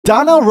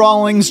Donnell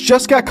Rawlings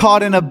just got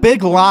caught in a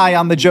big lie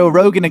on the Joe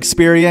Rogan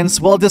Experience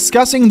while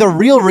discussing the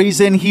real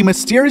reason he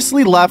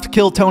mysteriously left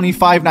Kill Tony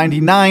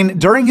 599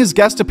 during his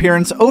guest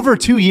appearance over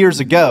 2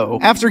 years ago,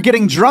 after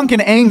getting drunk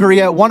and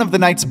angry at one of the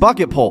night's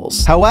bucket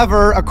pulls.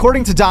 However,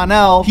 according to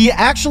Donnell, he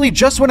actually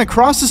just went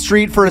across the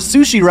street for a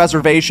sushi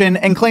reservation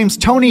and claims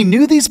Tony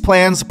knew these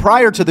plans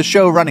prior to the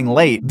show running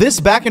late.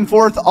 This back and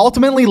forth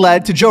ultimately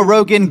led to Joe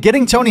Rogan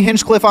getting Tony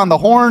Hinchcliffe on the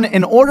horn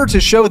in order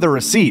to show the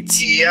receipts.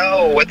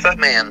 Yo, what's up,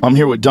 man? I'm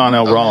here with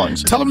Donnell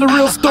Rawlings. Tell him the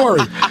real story.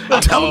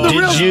 Tell him the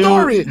real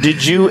story.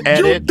 Did you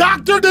edit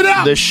doctored it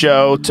out. the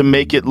show to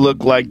make it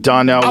look like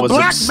Donnell was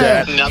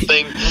upset?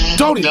 Nothing.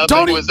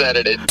 Tony Was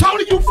edited.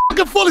 Tony, you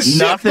fucking full of shit,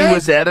 Nothing man.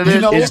 was edited?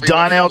 You know, Is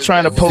Donnell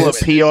trying to pull a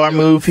PR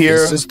move here?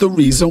 This is the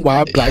reason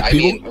why black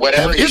people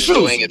whatever have he's issues.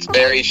 doing, it's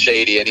very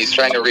shady, and he's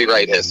trying to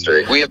rewrite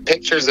history. We have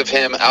pictures of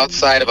him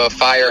outside of a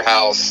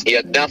firehouse. He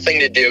had nothing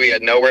to do. He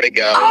had nowhere to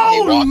go. He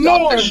Oh, walked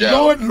off the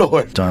show.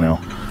 Lord. Donnell.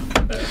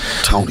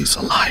 Tony's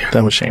a liar.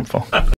 That was shameful.